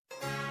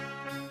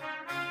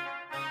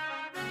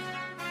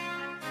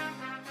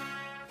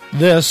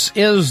This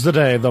is the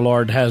day the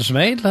Lord has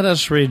made. Let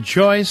us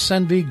rejoice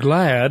and be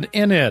glad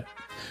in it.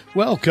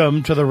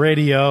 Welcome to the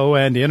radio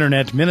and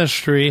internet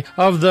ministry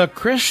of the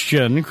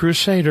Christian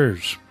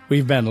Crusaders.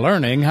 We've been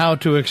learning how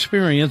to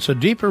experience a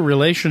deeper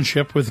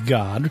relationship with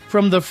God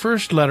from the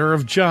first letter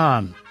of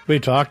John. We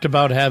talked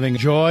about having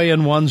joy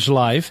in one's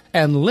life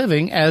and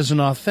living as an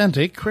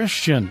authentic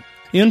Christian.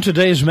 In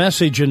today's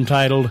message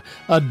entitled,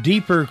 "A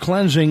Deeper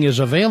Cleansing is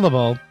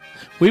Available,"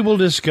 we will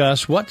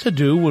discuss what to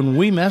do when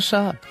we mess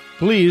up.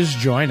 Please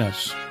join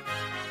us.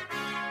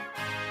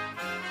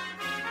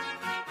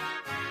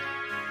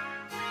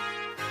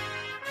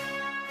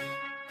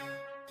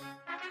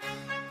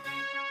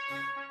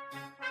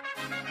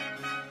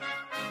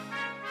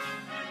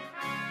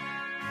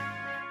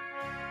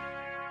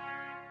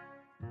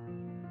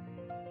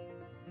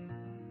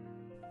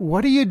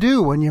 What do you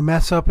do when you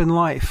mess up in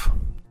life?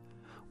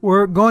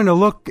 We're going to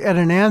look at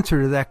an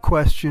answer to that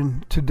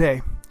question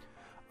today.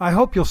 I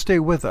hope you'll stay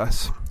with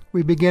us.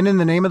 We begin in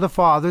the name of the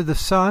Father, the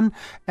Son,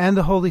 and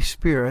the Holy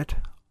Spirit.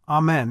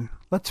 Amen.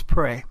 Let's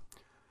pray.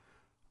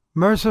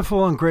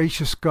 Merciful and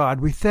gracious God,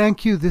 we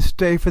thank you this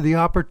day for the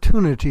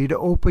opportunity to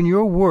open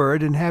your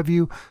word and have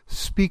you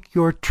speak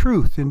your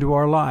truth into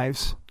our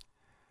lives.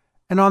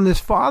 And on this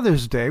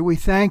Father's Day, we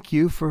thank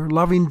you for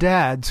loving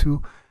dads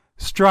who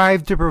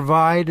strive to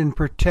provide and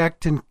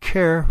protect and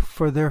care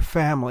for their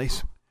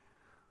families.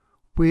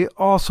 We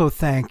also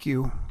thank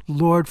you,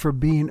 Lord, for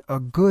being a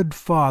good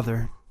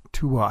Father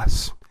to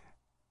us.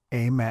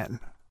 Amen.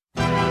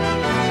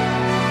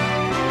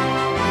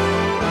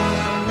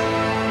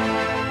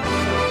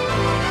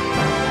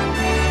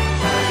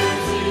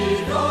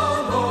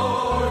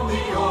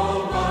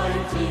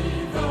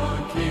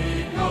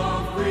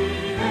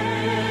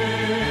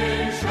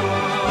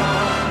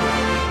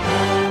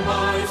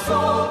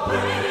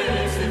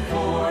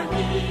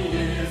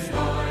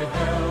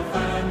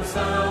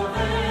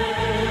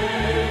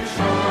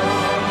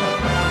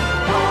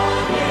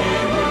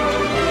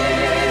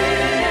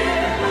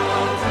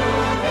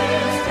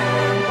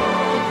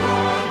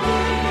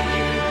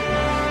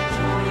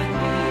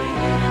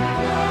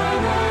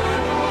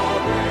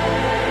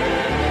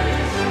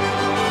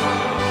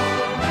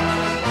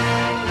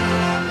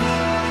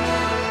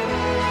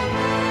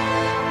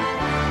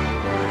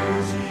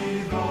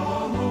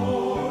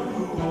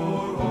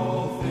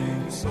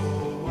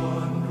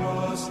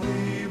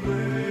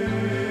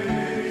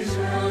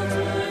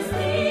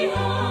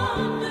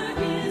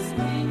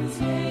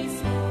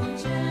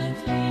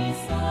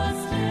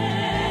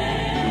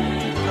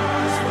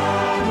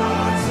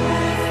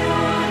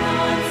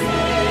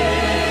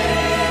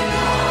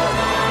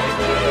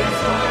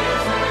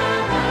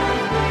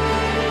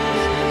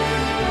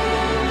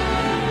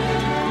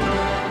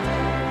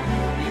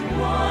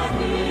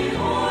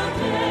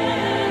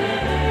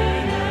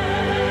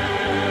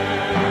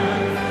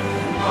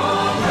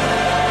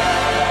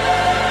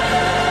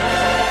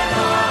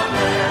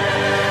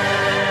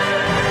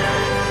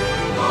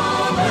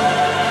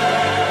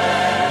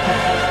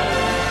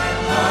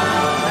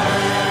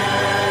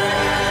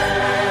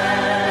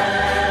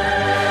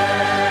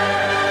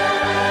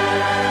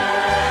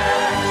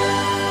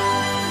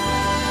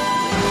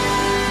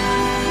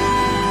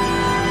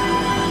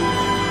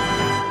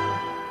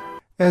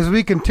 As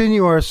we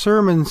continue our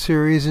sermon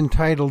series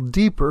entitled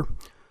Deeper,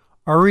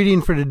 our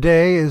reading for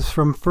today is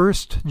from 1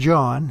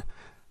 John,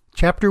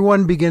 chapter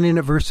 1, beginning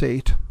at verse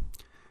 8.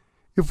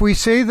 If we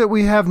say that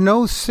we have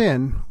no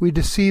sin, we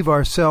deceive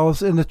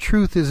ourselves, and the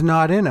truth is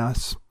not in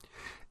us.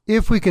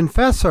 If we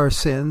confess our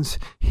sins,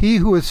 he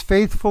who is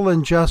faithful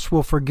and just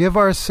will forgive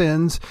our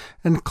sins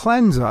and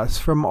cleanse us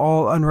from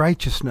all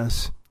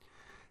unrighteousness.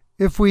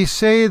 If we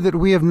say that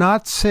we have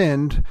not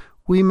sinned,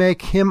 we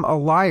make him a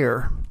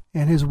liar,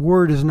 and his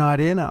word is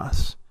not in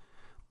us.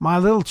 My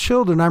little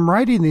children, I'm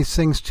writing these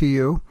things to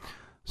you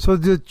so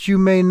that you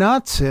may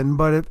not sin,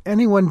 but if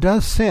anyone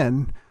does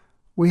sin,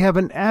 we have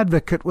an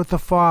advocate with the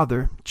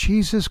Father,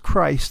 Jesus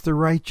Christ the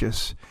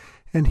righteous,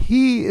 and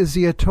he is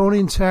the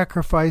atoning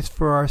sacrifice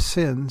for our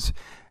sins,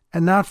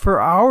 and not for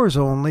ours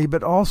only,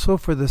 but also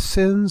for the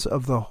sins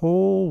of the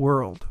whole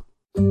world.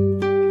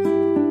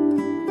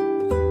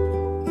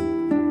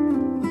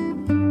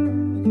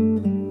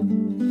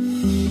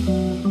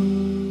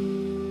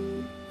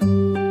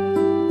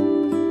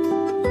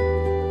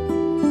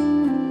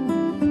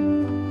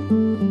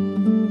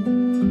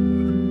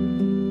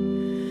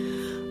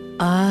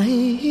 I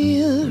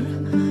hear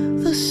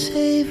the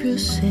Savior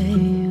say,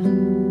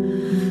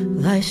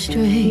 thy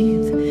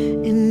strength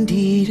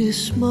indeed is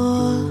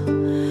small.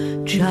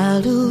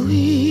 Child of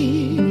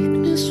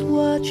weakness,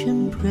 watch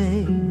and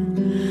pray.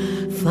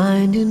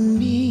 Find in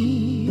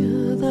me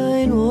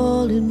thine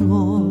all in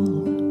all.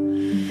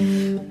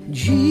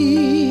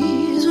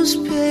 Jesus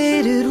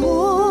paid it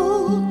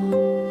all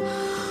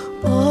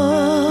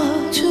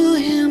to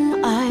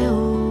him I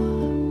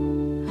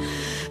owe.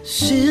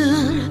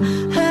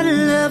 Sin had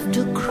left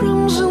a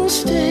crimson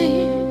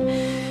stain,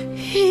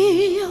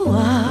 he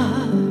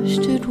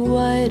washed it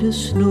white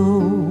as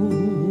snow.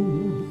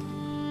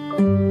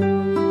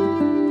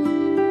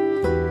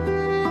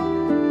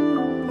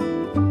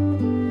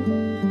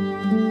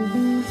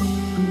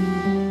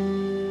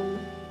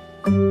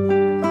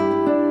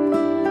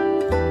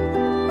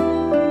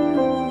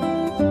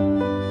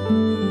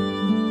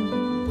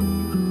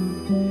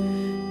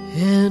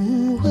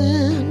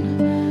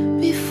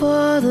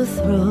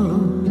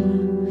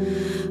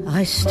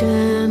 I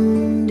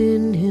stand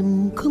in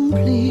him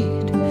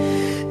complete.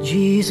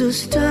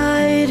 Jesus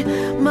died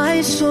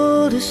my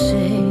soul to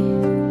save.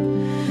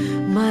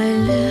 My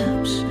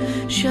lips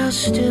shall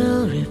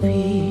still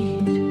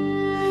repeat,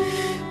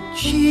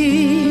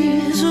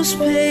 Jesus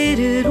paid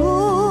it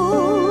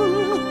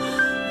all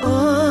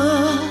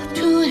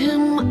to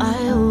him I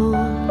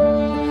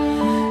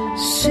owe.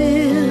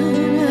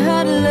 Sin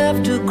had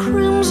left a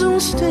crimson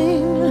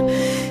stain,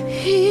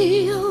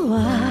 he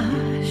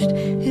washed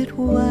it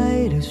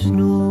white as snow.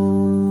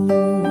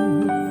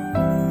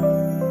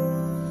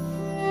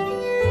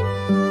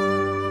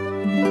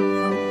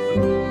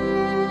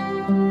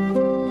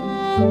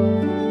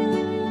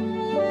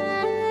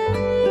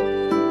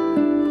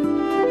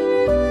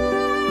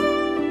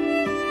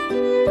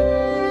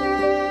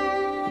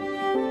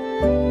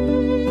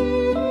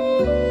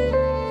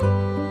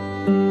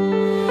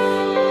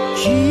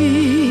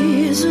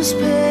 Jesus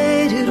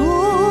paid it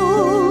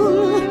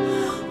all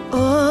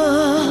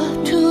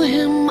to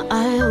him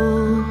I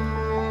owe.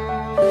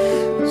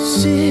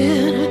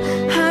 Sin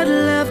had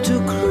left a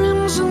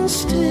crimson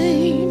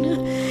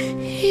stain,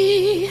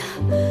 he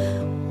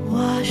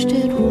washed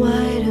it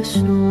white as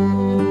snow.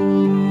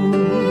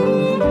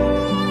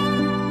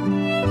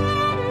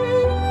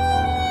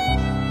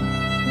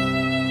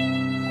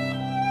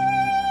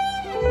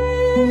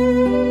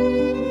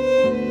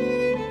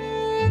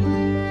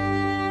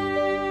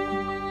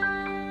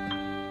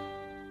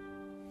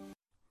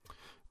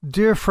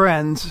 Dear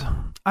friends,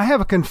 I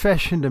have a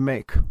confession to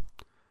make.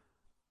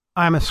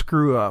 I'm a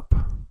screw-up.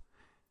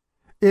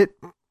 It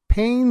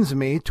pains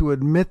me to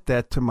admit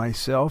that to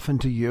myself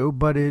and to you,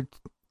 but it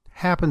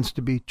happens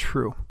to be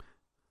true.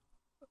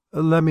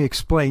 Let me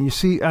explain. You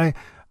see, I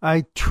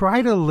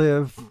try to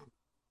live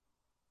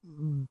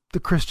the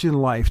Christian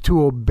life,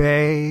 to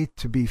obey,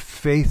 to be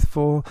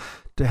faithful,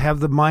 to have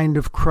the mind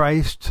of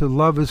Christ, to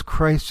love as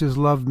Christ has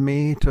loved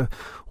me, to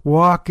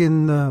walk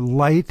in the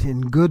light,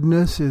 in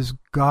goodness as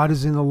God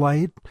is in the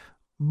light.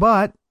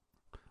 But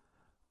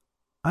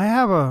I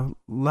have a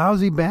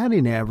lousy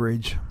batting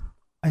average.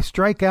 I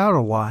strike out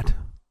a lot.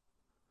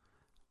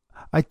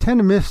 I tend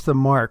to miss the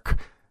mark.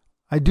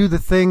 I do the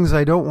things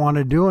I don't want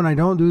to do, and I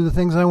don't do the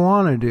things I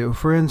want to do.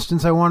 For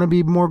instance, I want to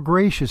be more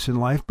gracious in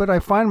life, but I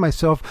find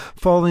myself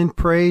falling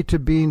prey to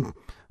being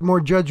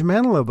more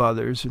judgmental of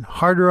others and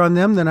harder on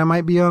them than I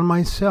might be on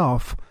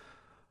myself.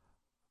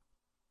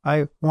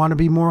 I want to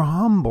be more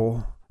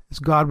humble, as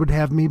God would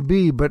have me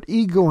be, but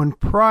ego and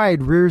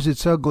pride rears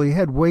its ugly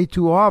head way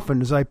too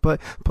often as I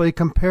play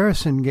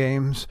comparison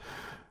games.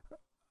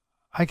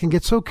 I can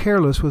get so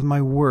careless with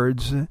my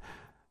words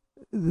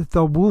that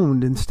they'll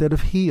wound instead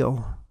of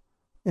heal.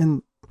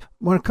 And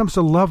when it comes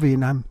to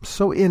loving, I'm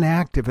so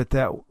inactive at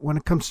that. When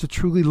it comes to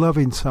truly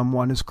loving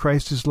someone as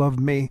Christ has loved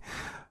me,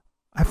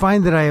 I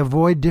find that I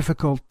avoid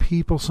difficult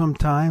people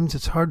sometimes.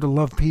 It's hard to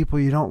love people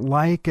you don't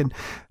like, and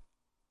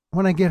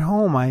when I get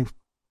home,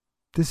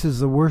 this is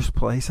the worst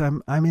place.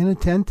 I'm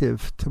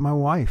inattentive to my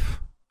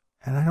wife,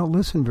 and I don't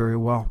listen very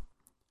well.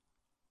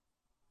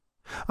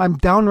 I'm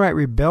downright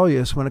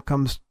rebellious when it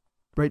comes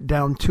right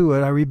down to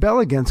it. I rebel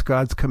against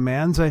God's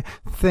commands. I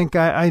think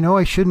I know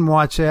I shouldn't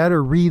watch that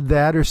or read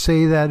that or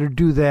say that or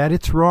do that.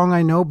 It's wrong,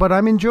 I know, but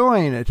I'm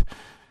enjoying it.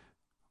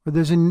 Or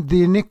there's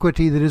the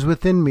iniquity that is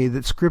within me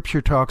that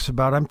Scripture talks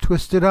about. I'm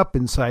twisted up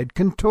inside,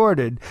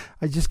 contorted.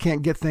 I just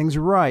can't get things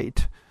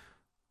right.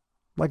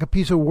 Like a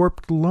piece of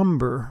warped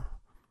lumber.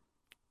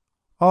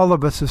 All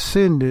of us have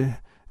sinned and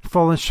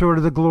fallen short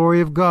of the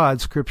glory of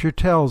God, Scripture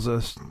tells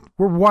us.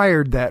 We're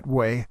wired that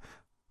way.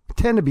 We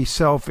tend to be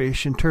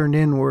selfish and turned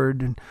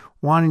inward and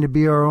wanting to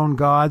be our own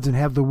gods and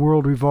have the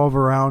world revolve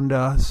around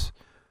us.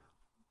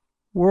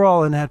 We're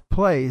all in that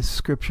place,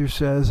 Scripture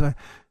says.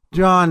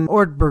 John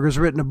Ortberger's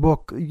written a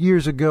book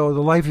years ago,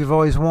 The Life You've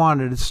Always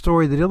Wanted, a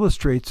story that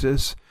illustrates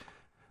this.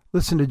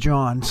 Listen to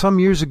John. Some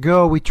years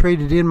ago, we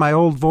traded in my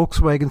old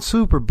Volkswagen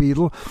Super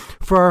Beetle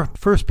for our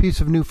first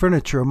piece of new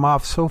furniture, a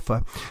mauve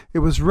sofa. It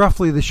was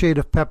roughly the shade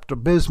of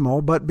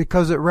Pepto-Bismol, but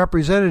because it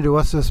represented to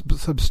us a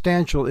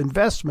substantial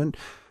investment,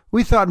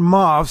 we thought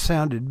mauve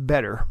sounded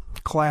better,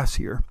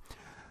 classier.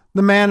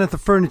 The man at the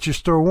furniture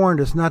store warned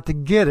us not to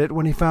get it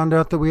when he found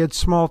out that we had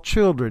small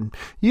children.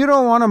 You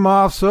don't want a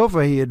mauve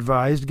sofa, he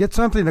advised. Get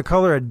something the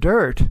color of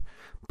dirt.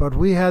 But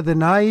we had the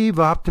naive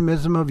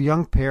optimism of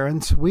young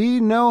parents. We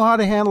know how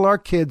to handle our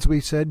kids,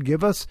 we said.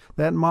 Give us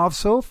that mauve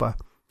sofa.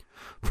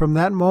 From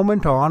that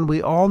moment on,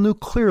 we all knew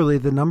clearly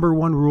the number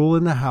one rule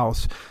in the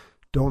house.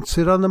 Don't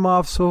sit on the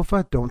mauve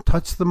sofa. Don't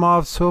touch the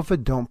mauve sofa.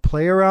 Don't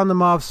play around the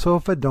mauve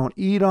sofa. Don't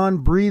eat on,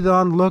 breathe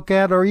on, look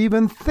at, or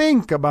even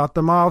think about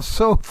the mauve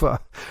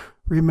sofa.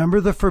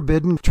 Remember the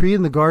forbidden tree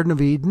in the Garden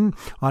of Eden?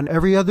 On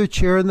every other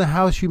chair in the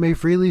house you may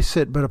freely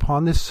sit, but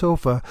upon this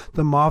sofa,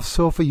 the mauve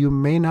sofa, you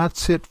may not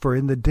sit, for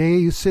in the day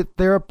you sit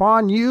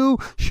thereupon you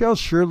shall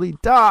surely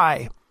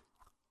die.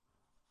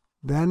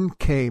 Then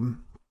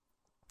came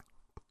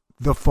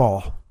the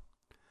fall.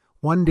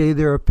 One day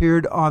there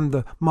appeared on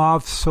the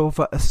mauve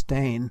sofa a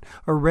stain,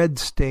 a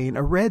red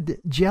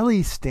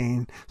jelly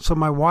stain. So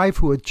my wife,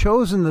 who had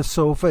chosen the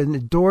sofa and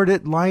adored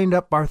it, lined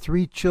up our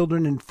 3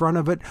 children in front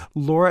of it,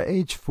 Laura,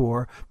 age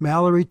 4,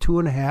 Mallory,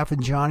 2.5,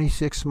 and Johnny,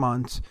 6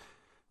 months.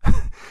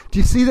 "Do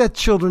you see that,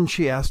 children?"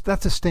 she asked.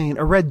 "That's a stain,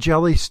 a red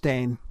jelly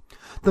stain.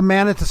 The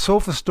man at the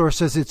sofa store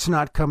says it's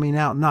not coming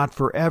out, not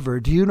forever.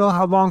 Do you know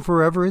how long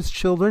forever is,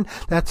 children?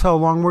 That's how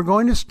long we're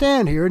going to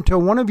stand here until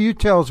one of you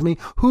tells me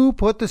who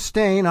put the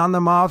stain on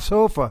the mauve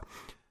sofa."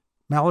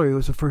 Mallory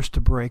was the first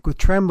to break. With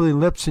trembling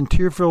lips and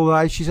tear-filled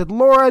eyes, she said,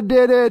 "Laura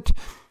did it!"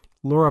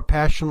 Laura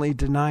passionately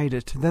denied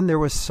it. Then there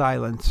was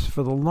silence.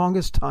 For the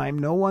longest time,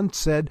 no one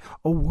said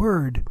a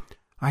word.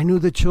 I knew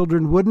the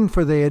children wouldn't,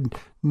 for they had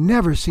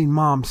never seen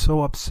Mom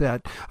so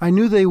upset. I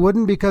knew they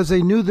wouldn't because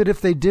they knew that if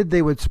they did,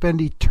 they would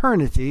spend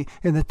eternity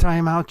in the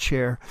timeout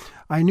chair.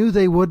 I knew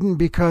they wouldn't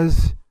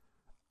because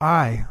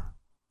I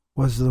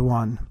was the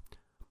one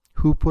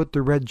who put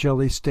the red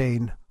jelly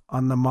stain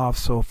on the mauve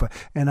sofa,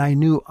 and I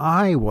knew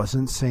I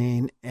wasn't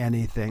saying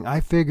anything.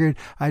 I figured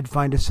I'd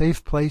find a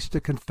safe place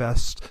to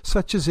confess,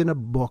 such as in a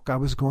book I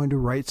was going to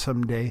write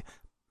someday.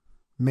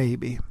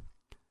 Maybe.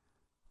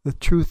 The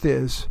truth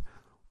is,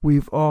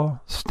 we've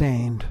all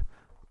stained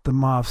the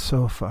mauve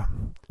sofa.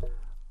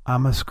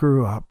 I'm a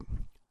screw-up,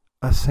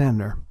 a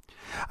sinner.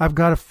 I've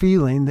got a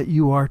feeling that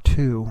you are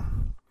too.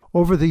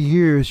 Over the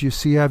years, you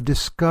see, I've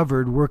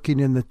discovered, working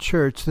in the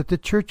church, that the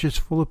church is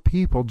full of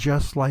people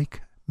just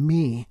like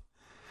me.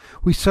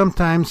 We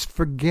sometimes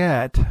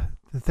forget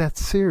that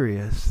that's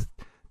serious,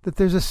 that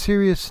there's a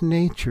serious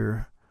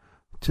nature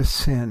to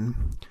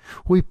sin.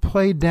 We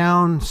play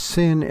down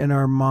sin in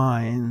our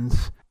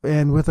minds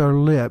and with our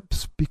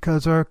lips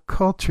because our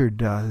culture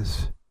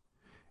does.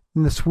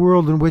 In this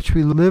world in which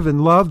we live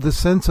and love, the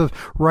sense of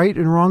right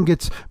and wrong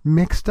gets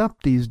mixed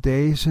up these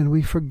days, and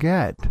we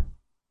forget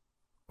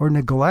or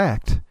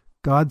neglect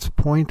God's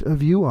point of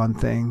view on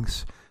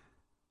things.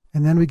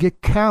 And then we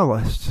get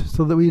calloused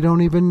so that we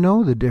don't even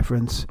know the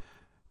difference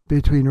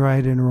between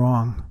right and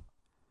wrong.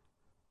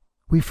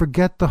 We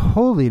forget the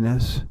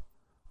holiness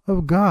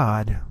of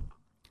God,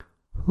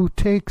 who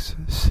takes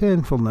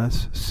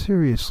sinfulness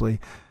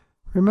seriously.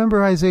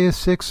 Remember Isaiah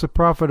 6, the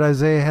prophet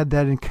Isaiah had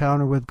that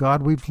encounter with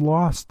God. We've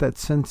lost that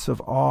sense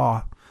of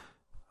awe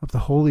of the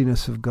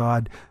holiness of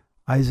God.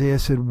 Isaiah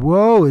said,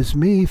 "Woe is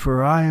me,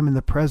 for I am in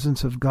the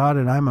presence of God,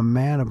 and I'm a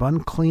man of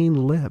unclean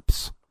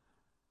lips."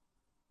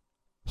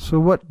 So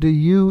what do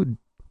you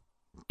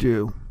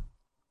do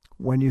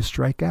when you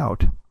strike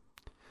out?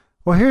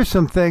 Well, here's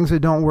some things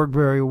that don't work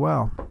very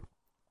well.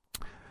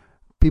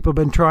 People have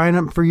been trying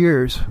them for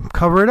years.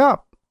 Cover it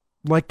up,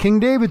 like King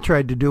David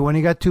tried to do when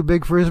he got too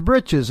big for his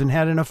britches and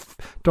had an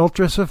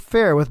adulterous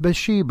affair with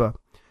Bathsheba.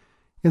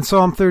 In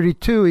Psalm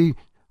 32, he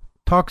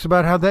talks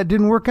about how that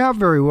didn't work out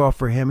very well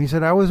for him. He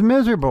said, "I was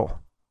miserable.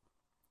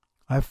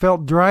 I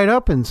felt dried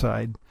up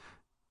inside."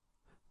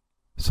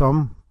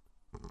 Some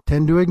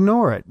tend to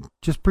ignore it.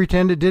 Just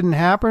pretend it didn't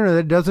happen or that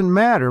it doesn't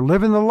matter.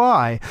 Live in the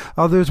lie.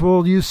 Others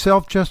will use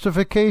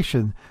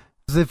self-justification,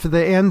 as if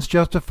the ends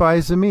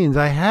justifies the means.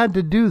 I had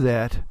to do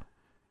that.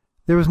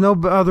 There was no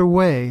other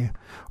way.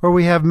 Or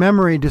we have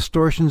memory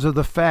distortions of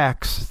the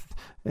facts,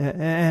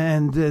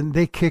 and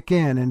they kick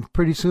in, and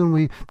pretty soon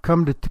we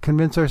come to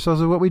convince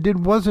ourselves that what we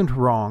did wasn't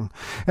wrong.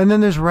 And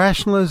then there's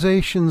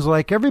rationalizations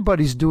like,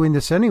 everybody's doing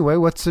this anyway,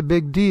 what's the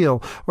big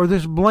deal? Or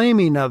there's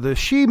blaming others.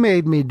 She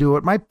made me do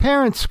it. My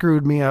parents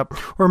screwed me up.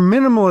 Or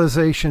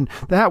minimalization.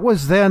 That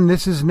was then,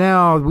 this is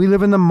now. We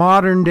live in the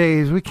modern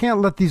days. We can't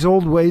let these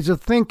old ways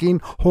of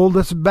thinking hold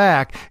us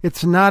back.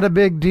 It's not a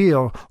big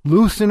deal.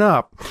 Loosen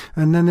up.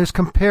 And then there's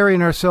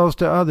comparing ourselves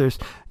to others.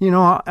 You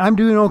know, I'm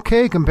doing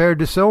okay compared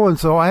to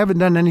so-and-so. I haven't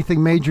done anything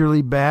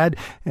majorly bad,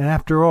 and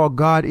after all,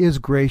 God is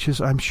gracious.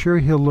 I'm sure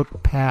he'll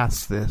look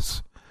past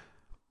this.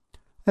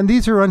 And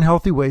these are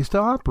unhealthy ways to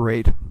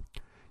operate.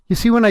 You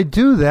see, when I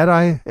do that,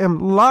 I am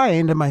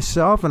lying to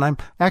myself, and I'm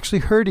actually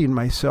hurting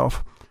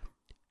myself,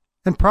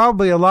 and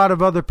probably a lot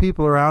of other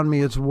people around me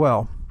as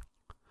well.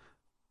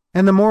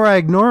 And the more I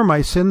ignore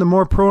my sin, the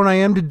more prone I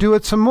am to do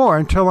it some more,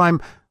 until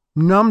I'm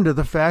numb to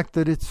the fact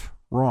that it's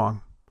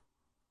wrong,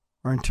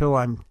 or until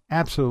I'm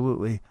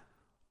absolutely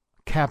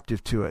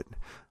captive to it.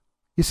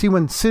 You see,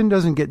 when sin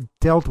doesn't get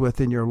dealt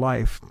with in your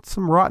life,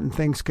 some rotten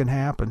things can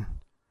happen.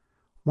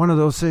 One of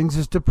those things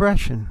is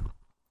depression.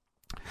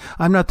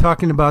 I'm not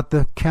talking about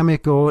the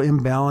chemical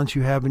imbalance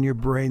you have in your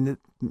brain that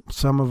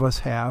some of us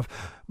have,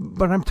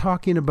 but I'm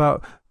talking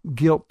about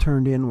guilt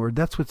turned inward.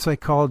 That's what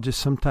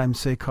psychologists sometimes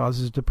say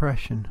causes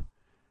depression.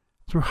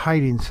 It's we're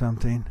hiding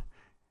something,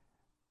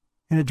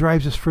 and it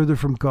drives us further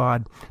from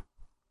God.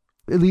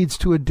 It leads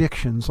to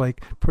addictions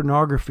like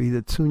pornography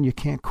that soon you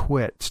can't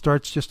quit. It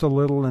starts just a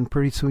little and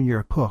pretty soon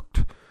you're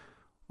hooked.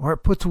 Or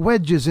it puts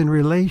wedges in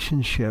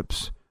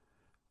relationships.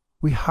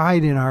 We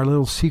hide in our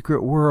little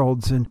secret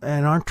worlds and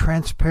aren't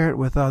transparent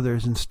with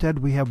others. Instead,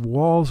 we have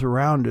walls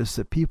around us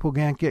that people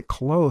can't get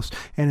close,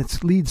 and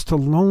it leads to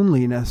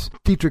loneliness.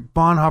 Dietrich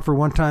Bonhoeffer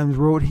one time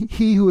wrote,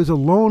 "He who is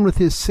alone with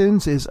his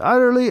sins is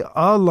utterly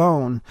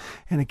alone."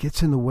 And it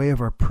gets in the way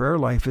of our prayer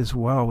life as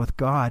well with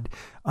God.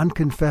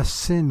 Unconfessed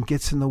sin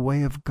gets in the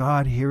way of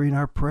God hearing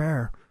our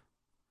prayer.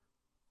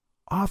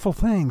 Awful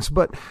things,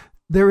 but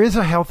there is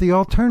a healthy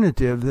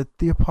alternative that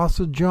the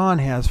Apostle John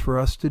has for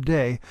us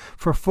today,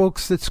 for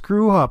folks that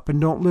screw up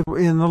and don't live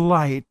in the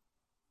light.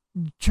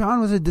 John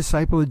was a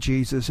disciple of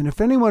Jesus, and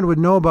if anyone would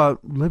know about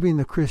living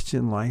the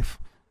Christian life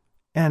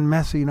and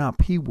messing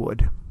up, he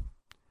would.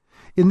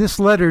 In this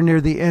letter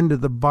near the end of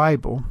the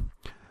Bible,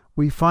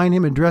 we find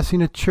him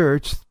addressing a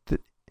church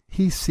that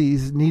he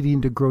sees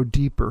needing to grow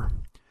deeper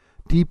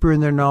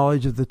in their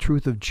knowledge of the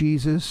truth of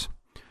Jesus,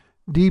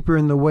 deeper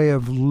in the way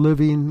of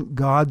living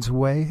God's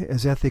way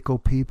as ethical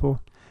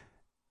people,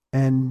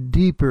 and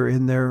deeper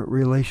in their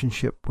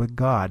relationship with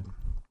God.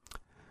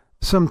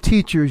 Some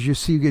teachers, you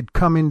see, had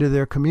come into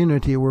their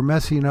community were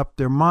messing up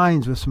their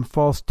minds with some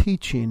false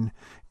teaching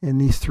in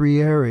these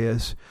three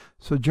areas.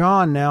 So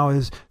John now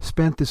has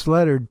spent this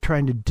letter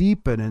trying to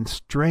deepen and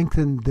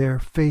strengthen their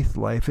faith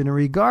life. And in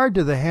regard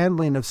to the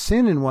handling of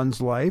sin in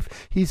one's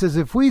life, he says,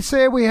 if we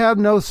say we have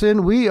no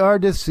sin, we are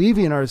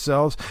deceiving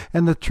ourselves,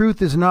 and the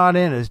truth is not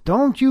in us.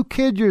 Don't you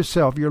kid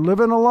yourself. You're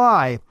living a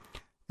lie.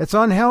 It's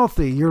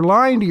unhealthy. You're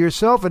lying to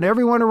yourself and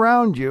everyone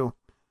around you.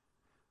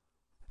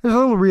 There's a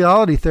little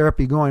reality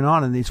therapy going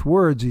on in these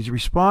words. He's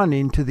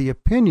responding to the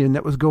opinion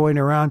that was going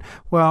around,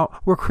 well,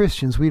 we're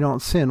Christians, we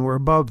don't sin, we're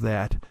above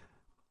that.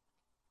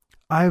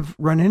 I've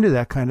run into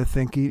that kind of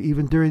thinking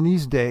even during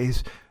these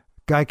days. A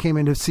guy came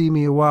in to see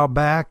me a while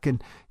back,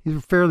 and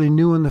he's fairly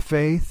new in the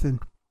faith, and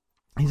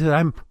he said,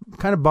 I'm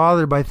kind of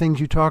bothered by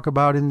things you talk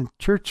about in the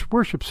church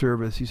worship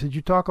service. He said,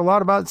 you talk a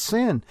lot about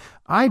sin.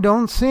 I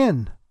don't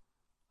sin.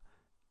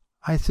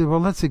 I said, well,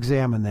 let's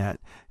examine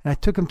that. And I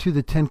took him through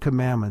the 10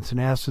 Commandments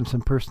and asked him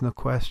some personal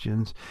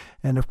questions.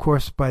 And, of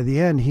course, by the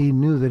end, he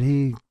knew that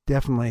he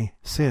definitely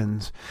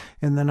sins.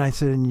 And then I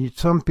said, and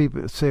some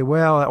people say,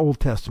 well, Old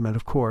Testament,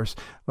 of course.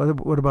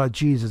 What about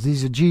Jesus?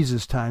 These are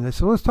Jesus times. I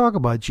said, let's talk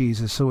about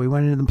Jesus. So we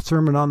went into the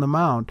Sermon on the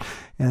Mount,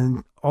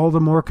 and all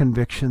the more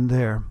conviction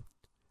there.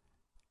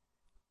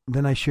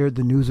 Then I shared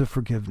the news of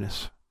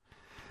forgiveness.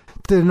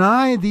 To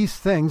deny these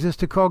things is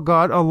to call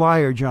God a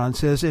liar, John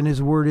says, and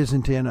his word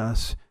isn't in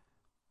us.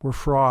 We're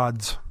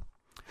frauds.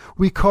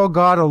 We call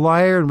God a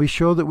liar, and we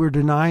show that we're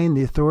denying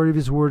the authority of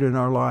his word in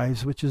our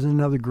lives, which is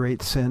another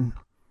great sin.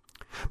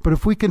 But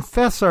if we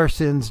confess our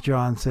sins,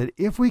 John said,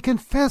 if we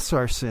confess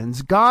our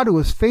sins, God, who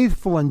is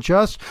faithful and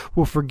just,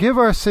 will forgive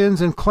our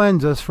sins and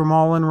cleanse us from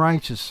all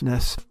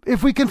unrighteousness.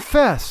 If we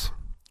confess,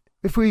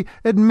 if we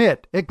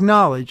admit,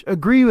 acknowledge,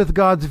 agree with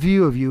God's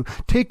view of you,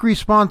 take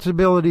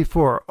responsibility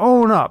for,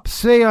 own up,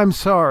 say I'm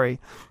sorry,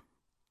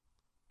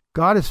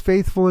 God is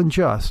faithful and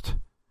just.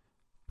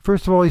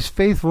 First of all, he's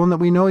faithful in that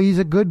we know he's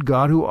a good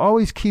God who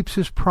always keeps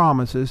his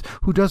promises,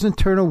 who doesn't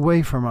turn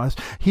away from us.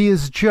 He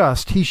is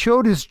just. He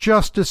showed his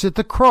justice at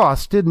the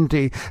cross, didn't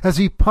he, as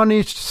he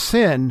punished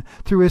sin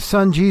through his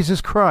Son, Jesus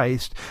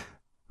Christ,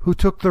 who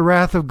took the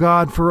wrath of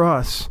God for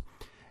us.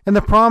 And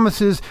the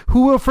promise is,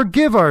 who will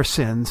forgive our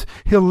sins?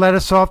 He'll let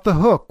us off the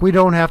hook. We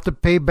don't have to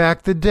pay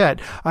back the debt.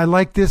 I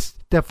like this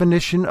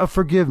definition of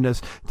forgiveness.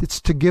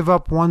 It's to give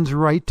up one's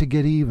right to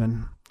get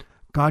even.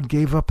 God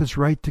gave up his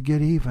right to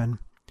get even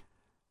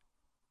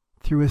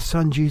through his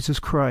Son, Jesus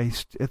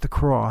Christ, at the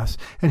cross.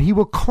 And he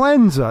will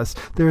cleanse us.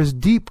 There is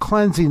deep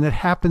cleansing that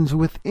happens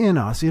within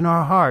us, in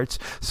our hearts.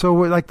 So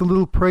like the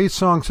little praise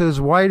song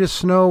says, white as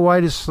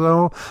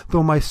snow,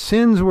 though my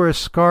sins were as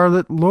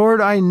scarlet,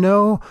 Lord, I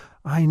know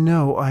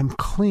I'm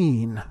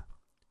clean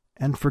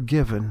and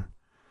forgiven.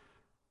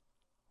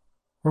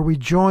 Or we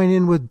join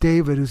in with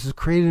David, who has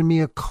created in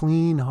me a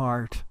clean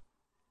heart.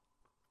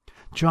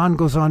 John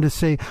goes on to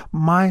say,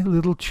 my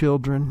little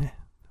children,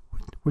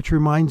 which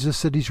reminds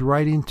us that he's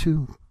writing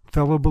to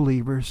fellow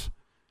believers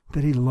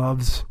that he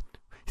loves.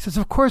 He says,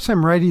 of course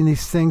I'm writing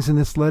these things in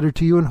this letter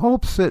to you in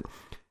hopes that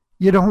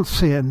you don't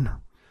sin,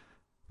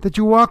 that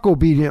you walk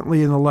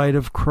obediently in the light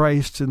of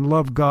Christ and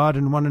love God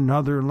and one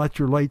another and let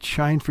your light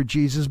shine for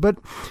Jesus. But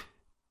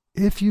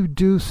if you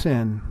do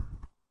sin,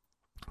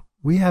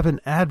 we have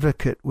an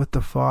advocate with the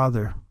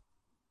Father,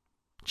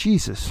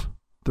 Jesus,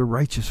 the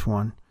righteous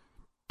one.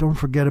 Don't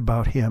forget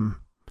about him.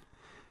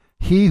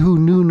 He who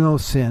knew no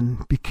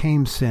sin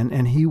became sin,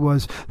 and he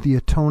was the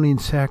atoning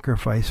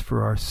sacrifice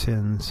for our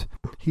sins.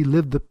 He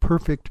lived the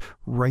perfect,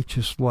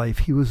 righteous life.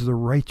 He was the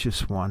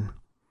righteous one.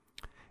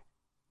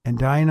 And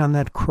dying on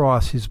that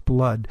cross, his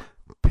blood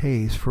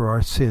pays for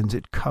our sins.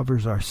 It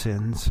covers our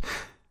sins.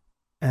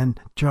 And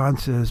John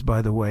says,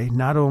 by the way,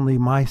 not only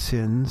my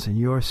sins and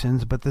your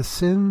sins, but the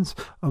sins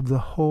of the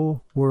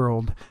whole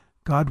world.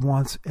 God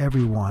wants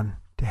everyone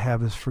to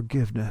have his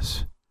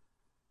forgiveness.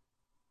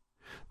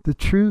 The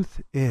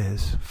truth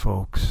is,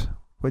 folks,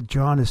 what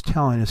John is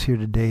telling us here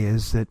today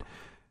is that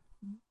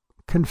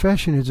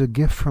confession is a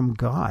gift from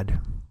God.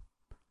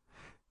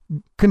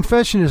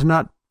 Confession is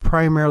not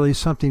primarily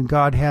something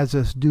God has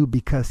us do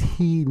because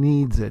He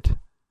needs it.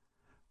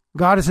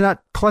 God is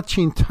not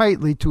clutching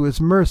tightly to His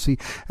mercy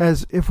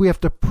as if we have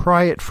to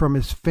pry it from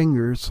His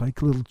fingers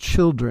like little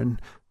children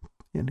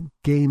in a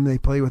game they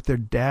play with their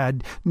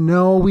dad.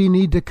 No, we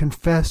need to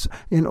confess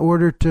in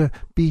order to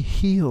be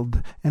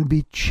healed and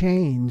be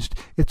changed.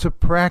 It's a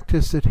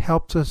practice that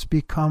helps us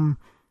become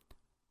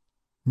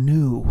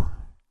new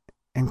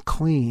and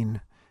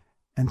clean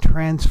and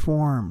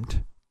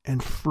transformed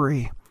and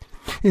free.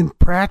 In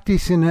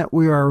practicing it,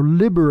 we are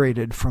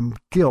liberated from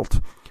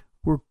guilt.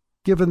 We're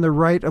given the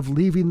right of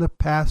leaving the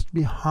past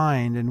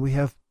behind, and we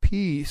have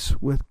peace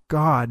with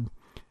God.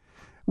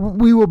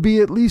 We will be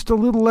at least a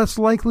little less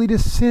likely to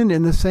sin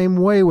in the same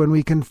way when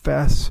we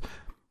confess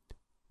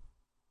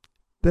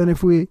than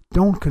if we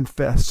don't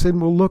confess. Sin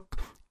will look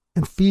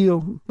and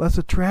feel less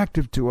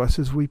attractive to us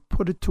as we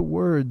put it to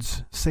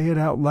words, say it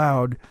out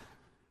loud.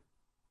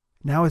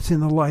 Now it's in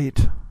the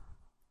light.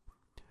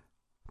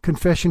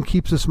 Confession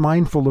keeps us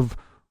mindful of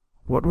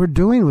what we're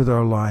doing with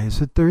our lives,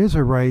 that there is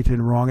a right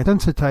and wrong. It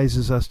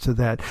sensitizes us to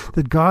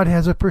that God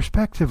has a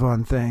perspective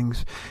on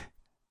things.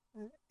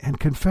 And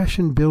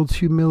confession builds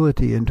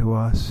humility into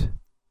us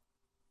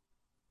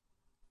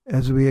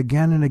as we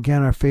again and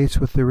again are faced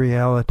with the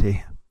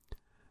reality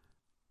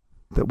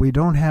that we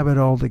don't have it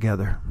all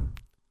together,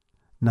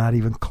 not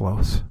even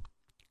close.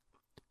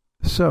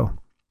 So,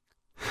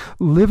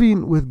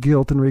 living with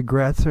guilt and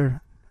regrets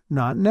are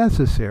not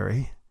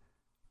necessary.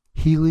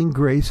 Healing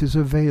grace is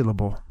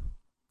available.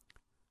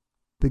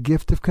 The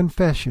gift of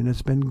confession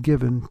has been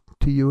given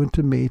to you and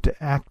to me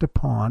to act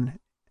upon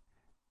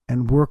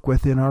and work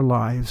with in our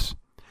lives.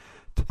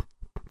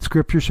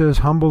 Scripture says,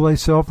 humble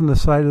thyself in the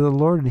sight of the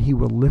Lord, and He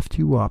will lift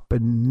you up.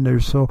 And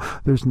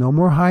there's no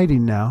more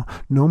hiding now,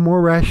 no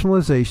more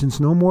rationalizations,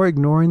 no more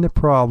ignoring the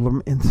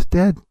problem.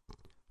 Instead,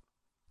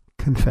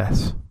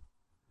 confess.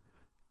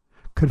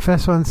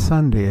 Confess on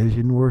Sunday as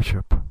you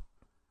worship.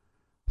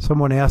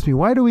 Someone asked me,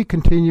 why do we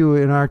continue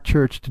in our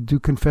church to do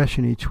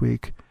confession each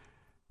week?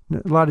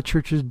 A lot of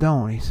churches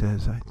don't, he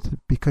says.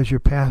 Because your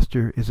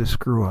pastor is a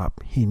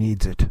screw-up. He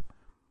needs it.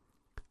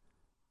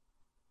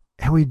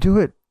 And we do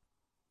it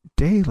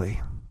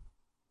daily.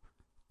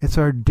 It's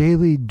our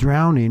daily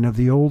drowning of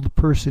the old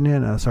person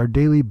in us, our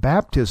daily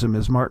baptism,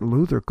 as Martin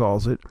Luther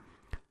calls it,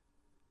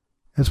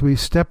 as we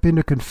step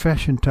into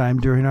confession time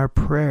during our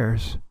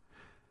prayers.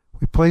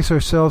 We place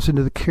ourselves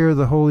into the care of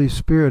the Holy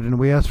Spirit and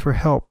we ask for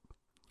help.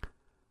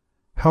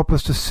 Help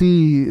us to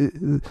see,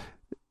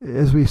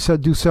 as we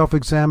do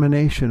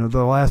self-examination of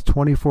the last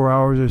 24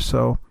 hours or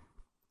so,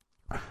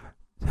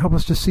 help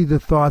us to see the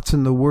thoughts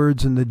and the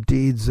words and the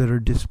deeds that are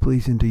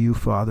displeasing to you,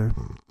 Father,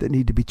 that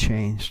need to be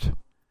changed,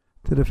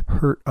 that have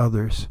hurt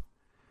others.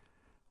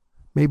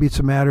 Maybe it's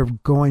a matter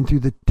of going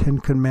through the 10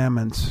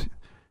 Commandments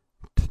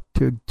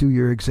to do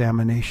your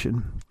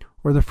examination,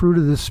 or the fruit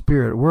of the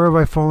Spirit. Where have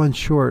I fallen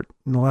short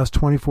in the last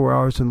 24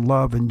 hours in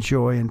love and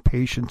joy and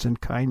patience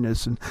and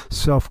kindness and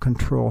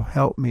self-control?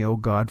 Help me, O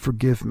God,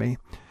 forgive me.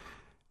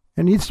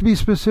 It needs to be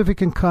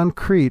specific and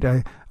concrete.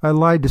 I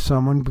lied to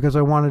someone because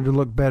I wanted to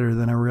look better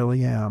than I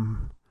really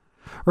am.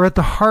 Or at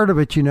the heart of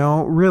it,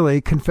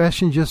 really,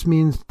 confession just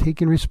means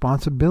taking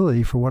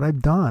responsibility for what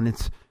I've done.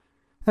 And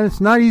it's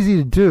not easy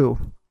to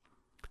do.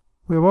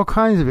 We have all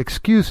kinds of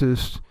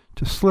excuses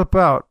to slip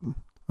out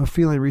of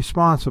feeling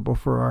responsible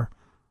for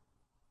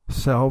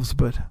ourselves,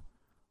 but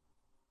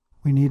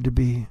we need to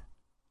be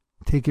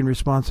taking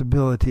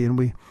responsibility,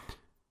 and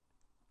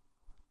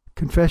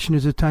confession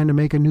is a time to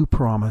make a new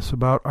promise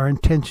about our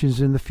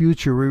intentions in the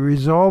future. We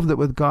resolve that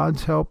with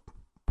God's help,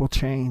 we'll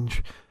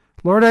change.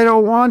 Lord, I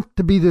don't want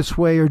to be this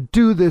way or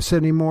do this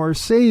anymore or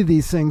say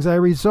these things. I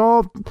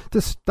resolve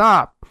to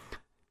stop.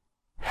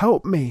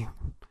 Help me.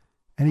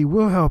 And He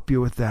will help you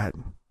with that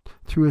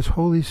through His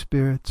Holy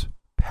Spirit's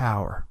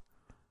power.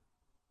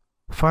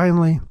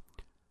 Finally,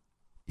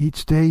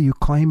 each day you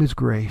claim His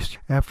grace.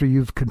 After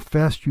you've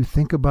confessed, you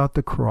think about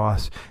the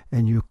cross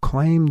and you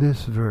claim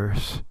this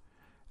verse.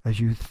 As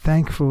you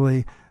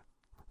thankfully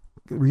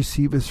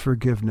receive His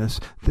forgiveness,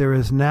 there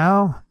is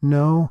now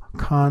no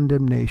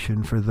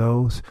condemnation for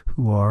those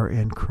who are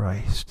in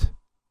Christ.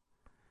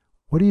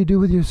 What do you do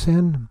with your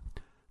sin?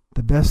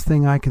 The best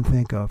thing I can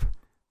think of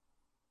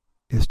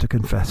is to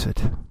confess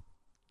it.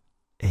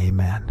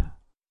 Amen.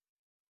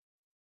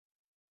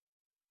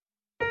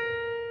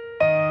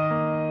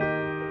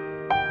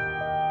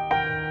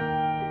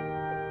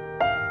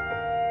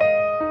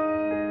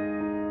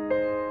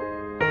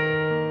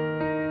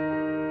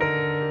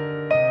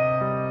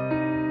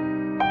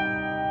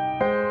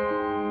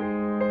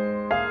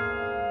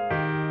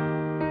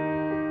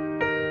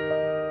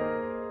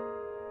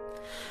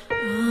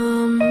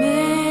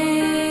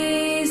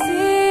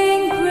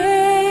 Amazing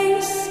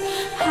grace,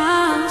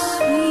 how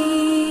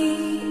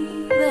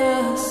sweet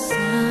the sound.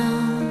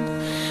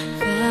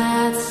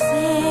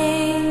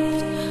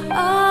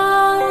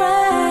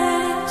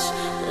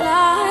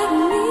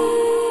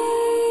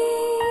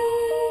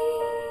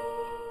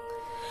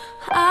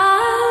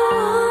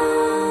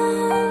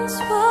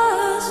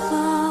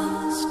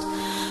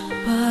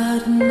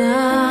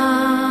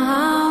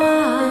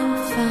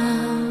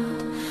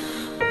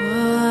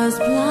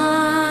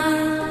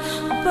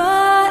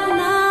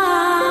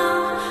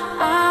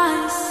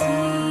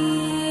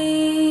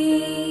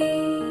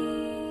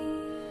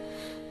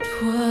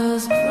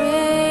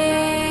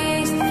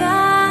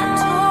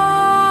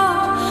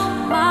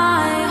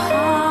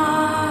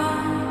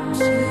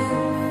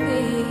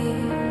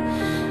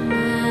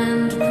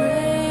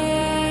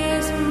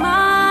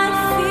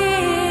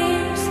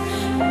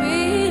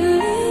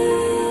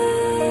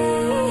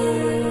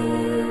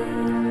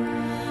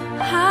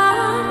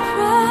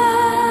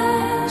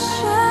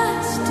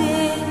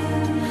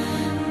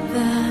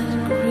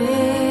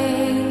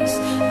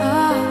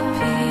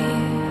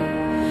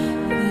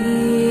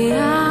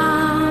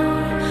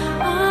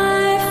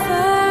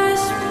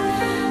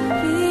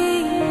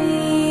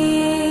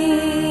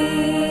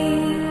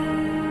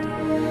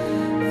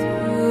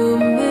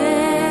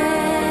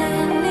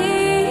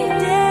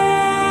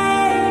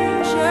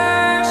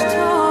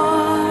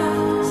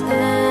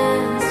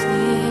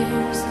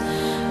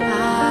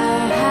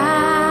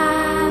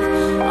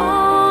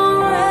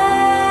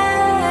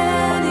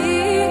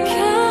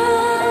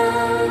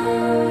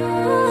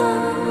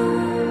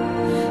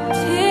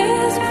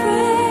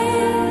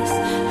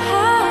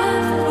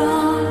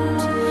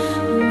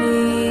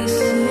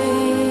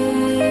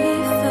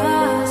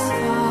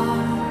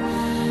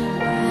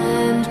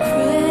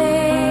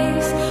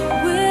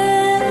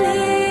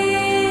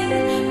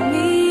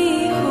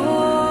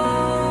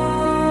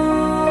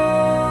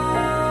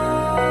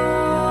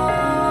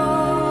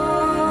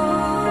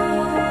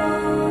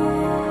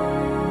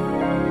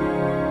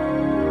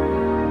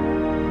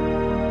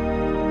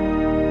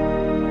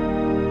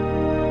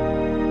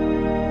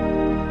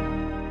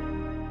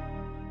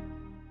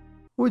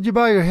 Would you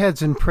bow your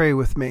heads and pray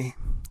with me?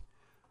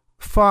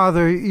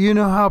 Father, you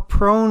know how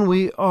prone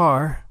we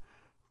are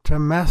to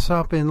mess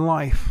up in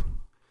life.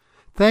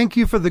 Thank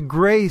you for the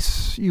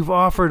grace you've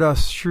offered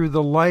us through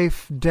the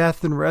life,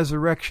 death, and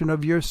resurrection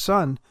of your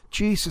Son,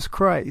 Jesus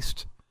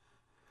Christ.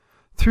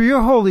 Through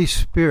your Holy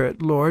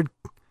Spirit, Lord,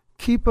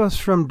 keep us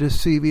from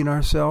deceiving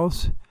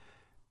ourselves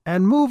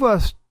and move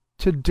us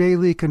to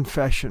daily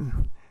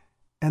confession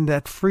and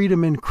that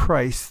freedom in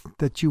Christ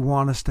that you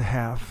want us to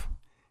have.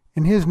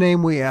 In his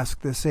name we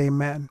ask this,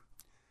 amen.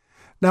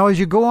 Now as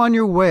you go on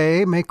your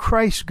way, may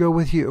Christ go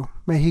with you.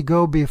 May he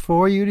go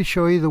before you to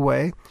show you the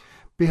way,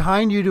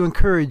 behind you to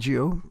encourage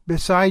you,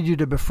 beside you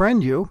to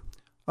befriend you,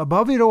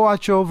 above you to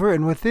watch over,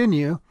 and within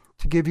you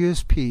to give you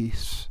his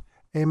peace.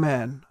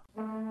 Amen.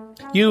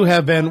 You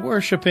have been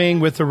worshiping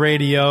with the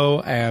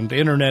radio and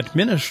internet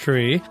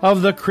ministry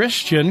of the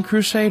Christian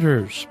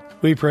Crusaders.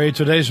 We pray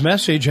today's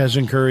message has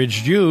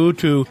encouraged you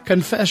to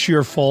confess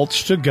your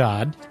faults to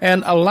God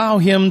and allow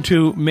him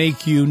to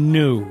make you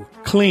new,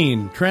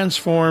 clean,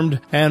 transformed,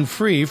 and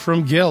free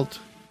from guilt.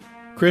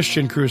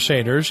 Christian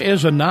Crusaders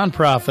is a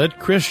nonprofit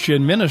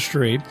Christian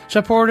ministry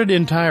supported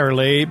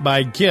entirely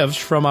by gifts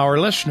from our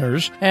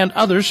listeners and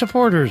other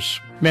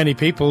supporters. Many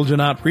people do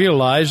not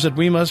realize that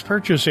we must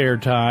purchase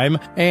airtime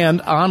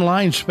and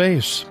online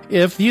space.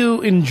 If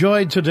you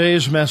enjoyed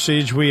today's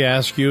message, we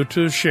ask you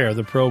to share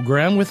the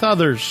program with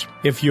others.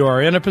 If you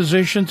are in a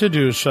position to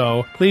do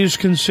so, please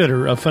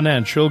consider a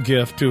financial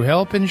gift to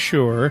help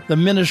ensure the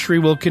ministry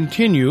will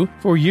continue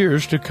for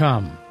years to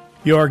come.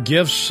 Your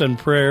gifts and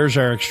prayers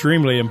are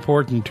extremely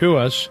important to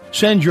us.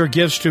 Send your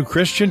gifts to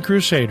Christian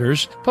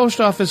Crusaders,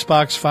 Post Office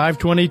Box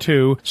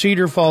 522,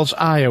 Cedar Falls,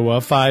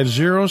 Iowa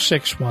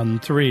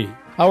 50613.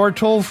 Our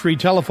toll-free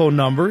telephone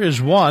number is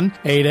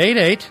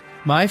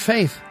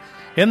 1-888-MY-FAITH.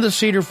 In the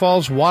Cedar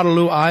Falls,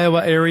 Waterloo,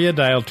 Iowa area,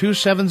 dial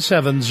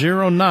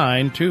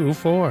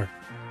 277-0924.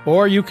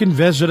 Or you can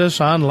visit us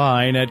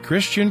online at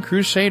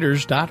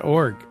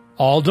ChristianCrusaders.org.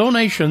 All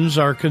donations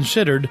are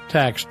considered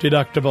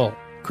tax-deductible.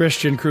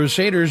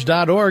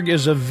 ChristianCrusaders.org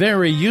is a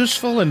very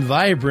useful and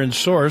vibrant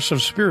source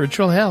of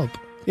spiritual help.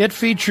 It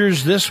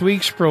features this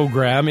week's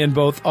program in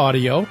both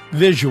audio,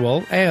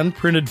 visual, and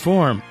printed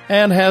form,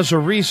 and has a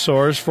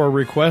resource for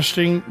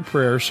requesting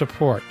prayer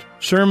support.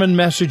 Sermon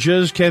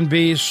messages can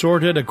be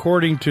sorted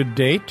according to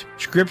date,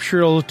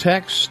 scriptural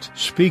text,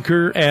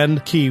 speaker,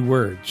 and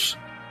keywords.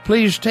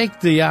 Please take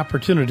the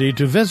opportunity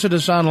to visit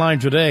us online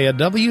today at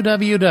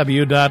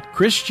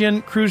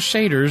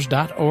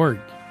www.ChristianCrusaders.org.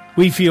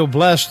 We feel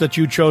blessed that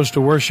you chose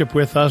to worship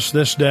with us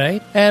this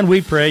day, and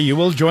we pray you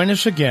will join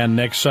us again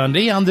next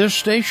Sunday on this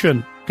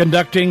station.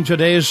 Conducting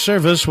today's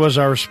service was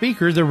our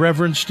speaker, the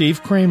Reverend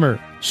Steve Kramer,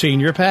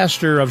 Senior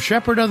Pastor of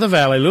Shepherd of the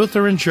Valley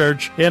Lutheran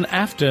Church in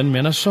Afton,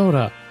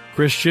 Minnesota.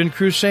 Christian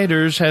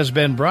Crusaders has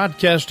been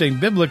broadcasting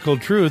biblical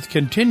truth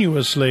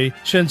continuously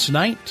since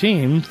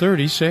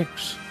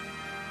 1936.